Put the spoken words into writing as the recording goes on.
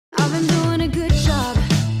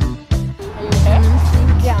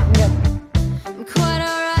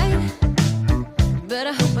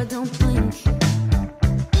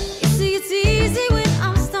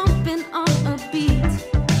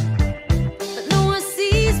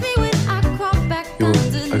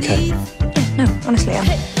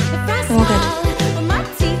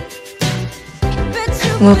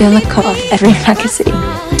We'll be on the cover of every magazine.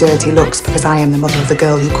 Dirty looks because I am the mother of the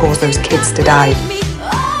girl who caused those kids to die.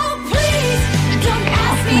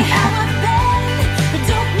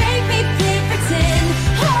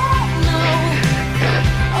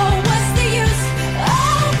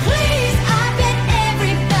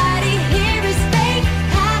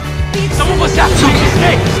 Some of us have to make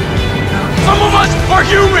mistakes. Some of us are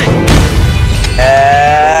human.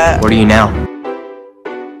 What are you now?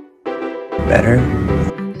 Better?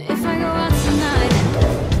 If I go out tonight,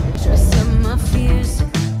 dress up my fears.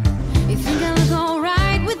 You think I look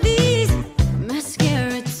alright with these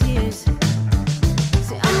mascara tears?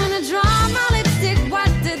 See, I'm gonna draw my lipstick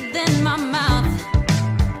whiter than my mouth.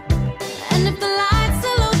 And if the lights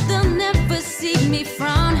are low, they'll never see me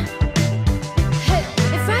frown. Hey,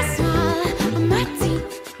 if I smile on my teeth,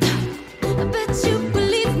 I bet you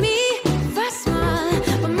believe me. If I smile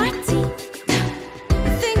on my teeth,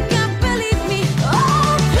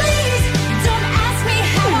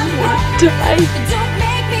 I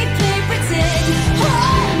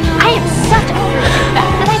am such a the fact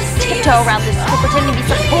that I tiptoe around this school pretending to be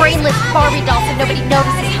some brainless Barbie doll so nobody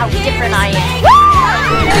notices how different I am.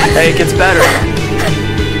 Hey, it gets better.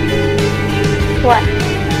 What?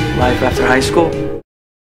 Life after high school?